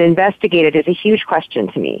questioned and investigated is a huge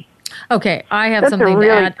question to me. Okay, I have That's something a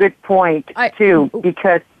really to add. good point, too,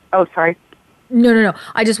 because, oh, sorry. No.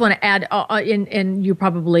 I just want to add, and you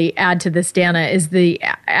probably add to this, Dana, is the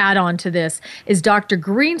add-on to this, is Dr.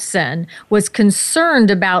 Greenson was concerned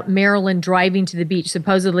about Marilyn driving to the beach.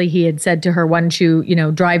 Supposedly he had said to her, why don't you,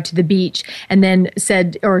 drive to the beach? And then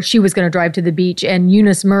said, or she was going to drive to the beach. And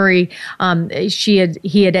Eunice Murray, he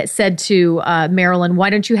had said to Marilyn, why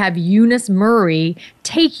don't you have Eunice Murray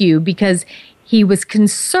take you? Because he was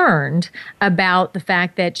concerned about the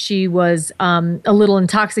fact that she was a little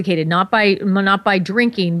intoxicated, not by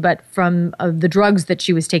drinking, but from the drugs that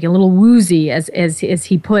she was taking, a little woozy, as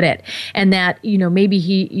he put it, and that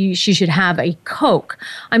maybe she should have a Coke.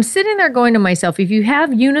 I'm sitting there going to myself, if you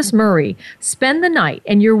have Eunice Murray spend the night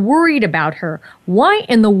and you're worried about her, why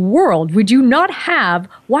in the world would you not have?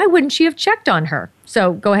 Why wouldn't she have checked on her?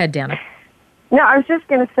 So go ahead, Dana. No, I was just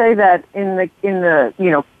going to say that in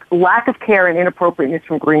the lack of care and inappropriateness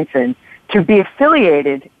from Greenson to be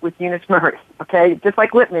affiliated with Eunice Murray, okay? Just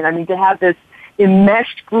like Lippman, I mean, to have this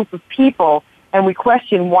enmeshed group of people and we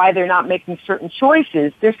question why they're not making certain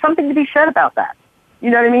choices, there's something to be said about that. You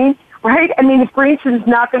know what I mean? Right? I mean, if Greenson's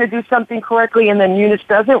not going to do something correctly and then Eunice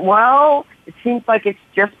doesn't, well, it seems like it's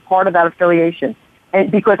just part of that affiliation.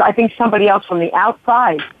 And because I think somebody else from the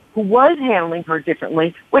outside who was handling her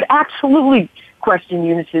differently would absolutely question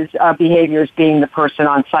Eunice's behavior as being the person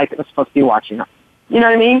on site that was supposed to be watching her. You know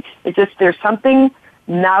what I mean? It's just there's something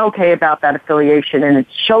not okay about that affiliation, and it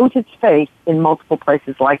shows its face in multiple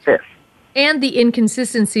places like this. And the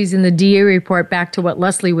inconsistencies in the DA report, back to what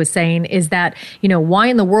Leslie was saying, is that, why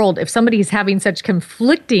in the world, if somebody is having such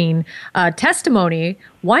conflicting testimony,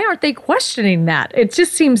 why aren't they questioning that? It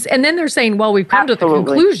just seems, and then they're saying, well, we've come to the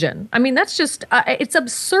conclusion. I mean, that's just, it's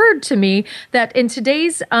absurd to me that in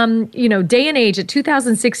today's, day and age, at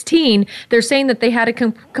 2016, they're saying that they had a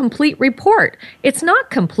complete report. It's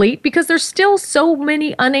not complete because there's still so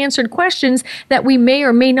many unanswered questions that we may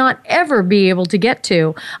or may not ever be able to get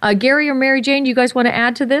to. Gary or Mary Jane, you guys want to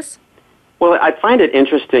add to this? Well, I find it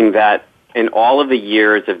interesting that in all of the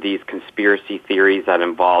years of these conspiracy theories that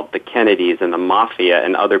involve the Kennedys and the mafia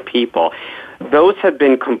and other people, those have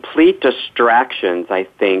been complete distractions, I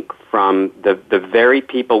think, from the very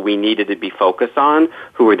people we needed to be focused on,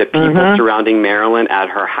 who were the people surrounding Marilyn at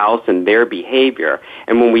her house and their behavior.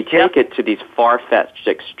 And when we take it to these far-fetched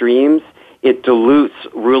extremes, it dilutes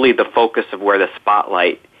really the focus of where the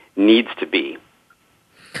spotlight needs to be.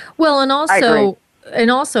 Well, and also,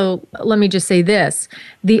 let me just say this.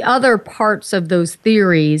 The other parts of those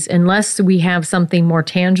theories, unless we have something more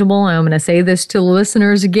tangible, and I'm going to say this to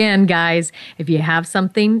listeners again, guys, if you have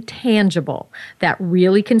something tangible that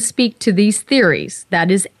really can speak to these theories,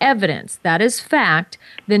 that is evidence, that is fact,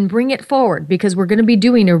 then bring it forward, because we're going to be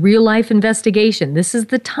doing a real-life investigation. This is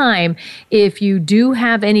the time if you do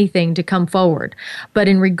have anything to come forward. But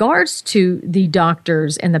in regards to the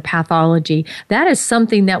doctors and the pathology, that is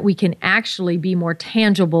something that we can actually be more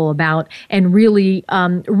tangible about and really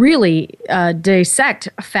dissect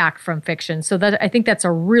fact from fiction. So that I think that's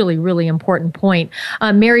a really, really important point.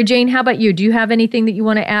 Mary Jane, how about you? Do you have anything that you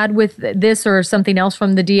want to add with this or something else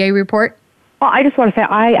from the DA report? Well, I just want to say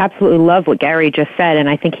I absolutely love what Gary just said, and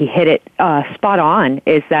I think he hit it spot on,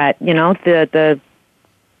 is that, the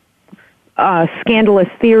scandalous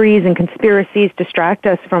theories and conspiracies distract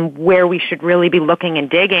us from where we should really be looking and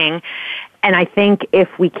digging. And I think if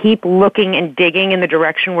we keep looking and digging in the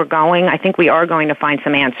direction we're going, I think we are going to find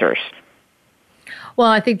some answers. Well,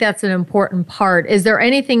 I think that's an important part. Is there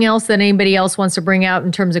anything else that anybody else wants to bring out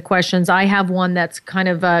in terms of questions? I have one that's kind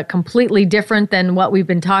of completely different than what we've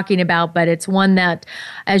been talking about, but it's one that,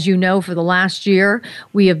 as you know, for the last year,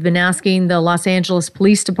 we have been asking the Los Angeles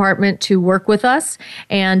Police Department to work with us,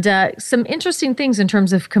 and some interesting things in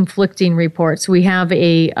terms of conflicting reports. We have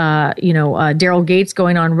a, Daryl Gates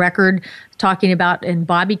going on record talking about, and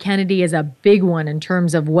Bobby Kennedy is a big one in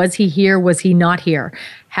terms of, was he here, was he not here?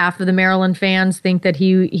 Half of the Maryland fans think that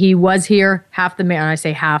he was here. Half the I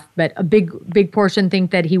say half, but a big portion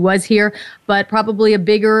think that he was here, but probably a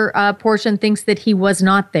bigger portion thinks that he was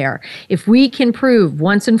not there. If we can prove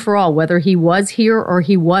once and for all whether he was here or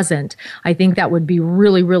he wasn't, I think that would be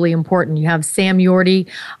really, really important. You have Sam Yorty,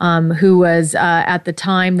 who was at the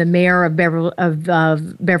time the mayor of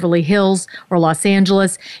Beverly Hills or Los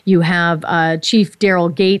Angeles. You have Chief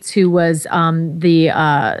Daryl Gates, who was the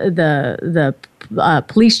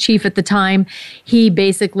police chief at the time. He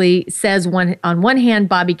basically says on one hand,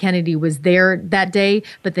 Bobby Kennedy was there that day,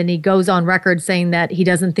 but then he goes on record saying that he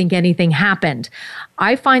doesn't think anything happened.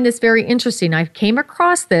 I find this very interesting. I came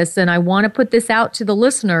across this, and I want to put this out to the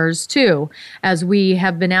listeners too, as we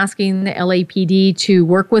have been asking the LAPD to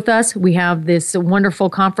work with us. We have this wonderful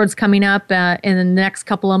conference coming up in the next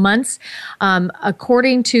couple of months.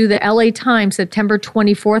 According to the LA Times, September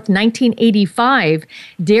 24th, 1985,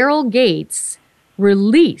 Daryl Gates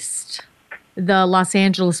released the Los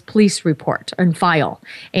Angeles police report and file.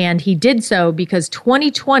 And he did so because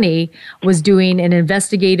 2020 was doing an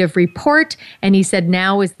investigative report, and he said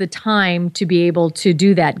now is the time to be able to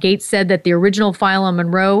do that. Gates said that the original file on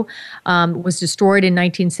Monroe was destroyed in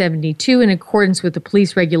 1972 in accordance with the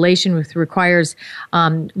police regulation, which requires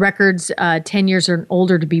records 10 years or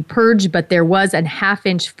older to be purged, but there was a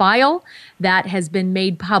half-inch file that has been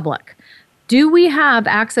made public. Do we have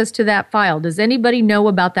access to that file? Does anybody know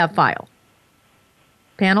about that file?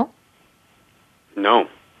 Panel? No.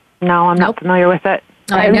 No, I'm not familiar with it.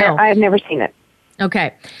 I've never seen it.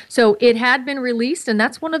 Okay. So it had been released, and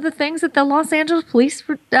that's one of the things that the Los Angeles Police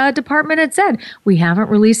Department had said. We haven't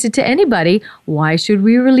released it to anybody. Why should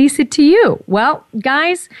we release it to you? Well,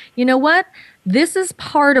 guys, you know what? This is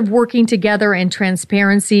part of working together in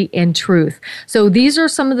transparency and truth. So these are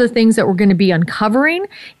some of the things that we're going to be uncovering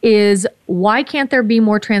is why can't there be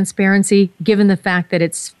more transparency given the fact that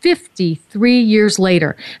it's 53 years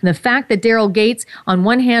later? And the fact that Daryl Gates on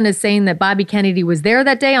one hand is saying that Bobby Kennedy was there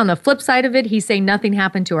that day. On the flip side of it, he's saying nothing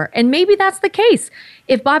happened to her. And maybe that's the case.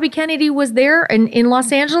 If Bobby Kennedy was there in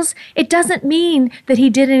Los Angeles, it doesn't mean that he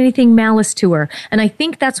did anything malice to her. And I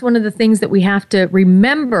think that's one of the things that we have to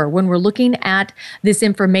remember when we're looking at this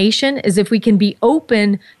information is if we can be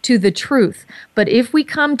open to the truth. But if we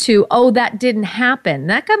come to, oh, that didn't happen,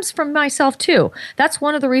 that comes from myself too. That's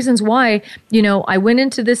one of the reasons why, I went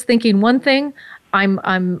into this thinking one thing.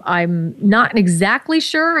 I'm not exactly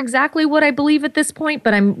sure exactly what I believe at this point,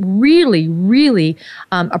 but I'm really, really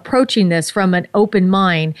approaching this from an open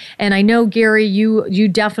mind. And I know, Gary, you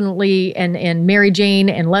definitely, and Mary Jane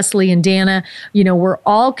and Leslie and Dana, we're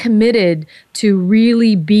all committed to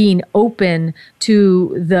really being open to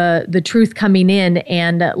the truth coming in.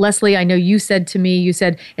 And Leslie, I know you said to me,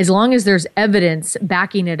 as long as there's evidence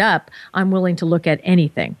backing it up, I'm willing to look at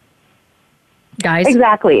anything. Guys?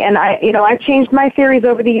 Exactly. And I've changed my theories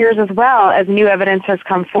over the years as well as new evidence has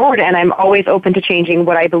come forward, and I'm always open to changing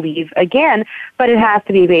what I believe again, but it has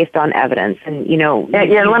to be based on evidence. And,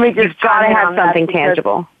 let me just got to have something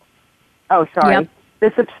tangible. Oh, sorry. Yep.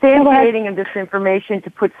 The substantiating of this information to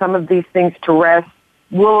put some of these things to rest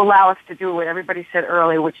will allow us to do what everybody said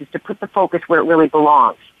earlier, which is to put the focus where it really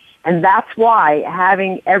belongs. And that's why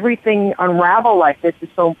having everything unravel like this is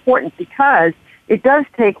so important, because it does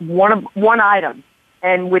take one item,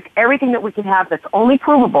 and with everything that we can have that's only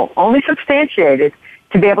provable, only substantiated,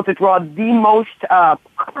 to be able to draw the most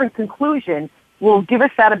current conclusion will give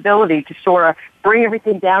us that ability to sort of bring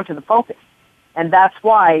everything down to the focus. And that's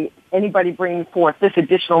why anybody bringing forth this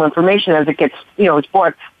additional information as it gets, is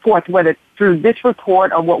brought forth, whether through this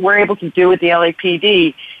report or what we're able to do with the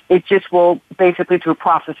LAPD, it just will basically, through a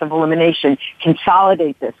process of elimination,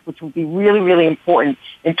 consolidate this, which will be really, really important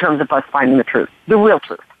in terms of us finding the truth, the real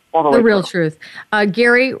truth. The real truth.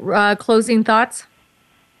 Gary, closing thoughts?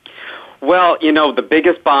 Well, the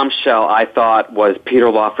biggest bombshell I thought was Peter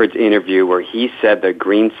Lawford's interview where he said that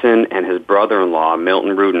Greenson and his brother-in-law,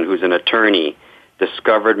 Milton Rudin, who's an attorney,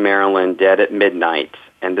 discovered Marilyn dead at midnight,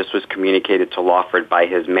 and this was communicated to Lawford by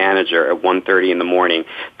his manager at 1:30 in the morning.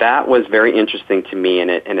 That was very interesting to me,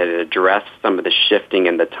 and it addressed some of the shifting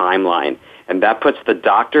in the timeline. And that puts the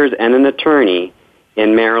doctors and an attorney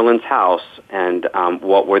in Marilyn's house, and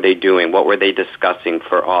what were they doing? What were they discussing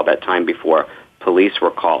for all that time before police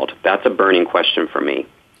were called? That's a burning question for me.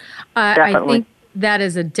 I think that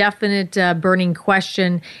is a definite burning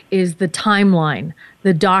question, is the timeline,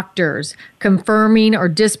 the doctors confirming or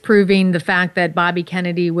disproving the fact that Bobby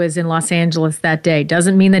Kennedy was in Los Angeles that day.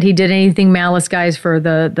 Doesn't mean that he did anything malice, guys, for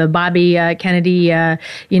the Bobby Kennedy,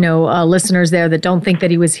 listeners there that don't think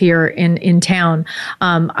that he was here in town.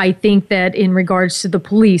 I think that in regards to the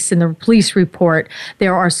police and the police report,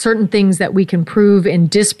 there are certain things that we can prove and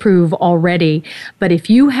disprove already. But if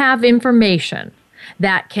you have information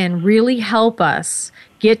that can really help us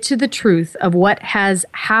get to the truth of what has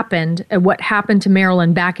happened and what happened to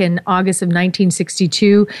Marilyn back in August of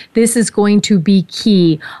 1962, this is going to be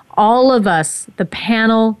key. All of us, the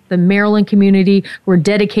panel, the Maryland community, were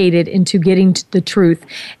dedicated into getting to the truth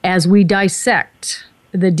as we dissect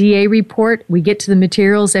the DA report, we get to the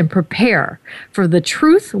materials and prepare for the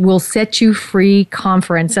Truth Will Set You Free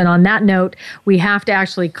conference. And on that note, we have to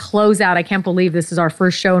actually close out. I can't believe this is our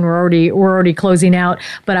first show and we're already closing out.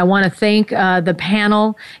 But I want to thank the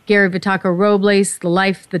panel, Gary Vitacco Robles, The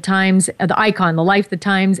Life, the Times, the icon, The Life, the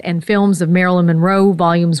Times, and Films of Marilyn Monroe,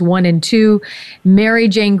 volumes 1 and 2. Mary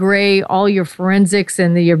Jane Gray, all your forensics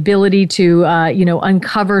and the ability to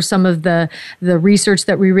uncover some of the research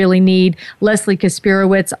that we really need. Leslie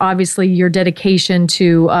Kaspirowicz, obviously your dedication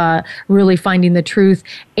to really finding the truth.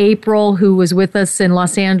 April, who was with us in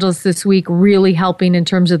Los Angeles this week, really helping in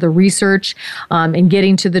terms of the research and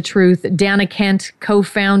getting to the truth. Dana Kent,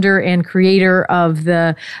 co-founder and creator of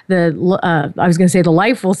the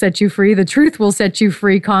Life Will Set You Free, the Truth Will Set You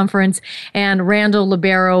Free conference, and Randall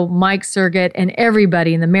Libero, Mike Sergett, and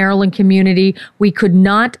everybody in the Maryland community. We could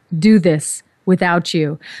not do this without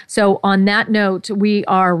you. So on that note, we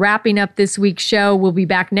are wrapping up this week's show. We'll be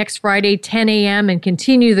back next Friday, 10 a.m. and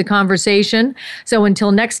continue the conversation. So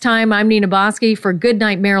until next time, I'm Nina Bosky for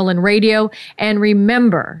Goodnight Maryland Radio. And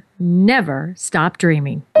remember, never stop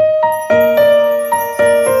dreaming.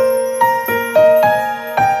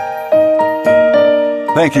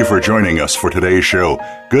 Thank you for joining us for today's show.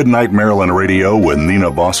 Good Night Maryland Radio with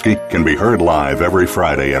Nina Bosky can be heard live every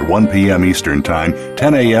Friday at 1 p.m. Eastern Time,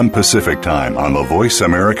 10 a.m. Pacific Time on the Voice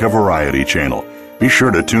America Variety Channel. Be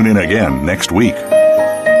sure to tune in again next week.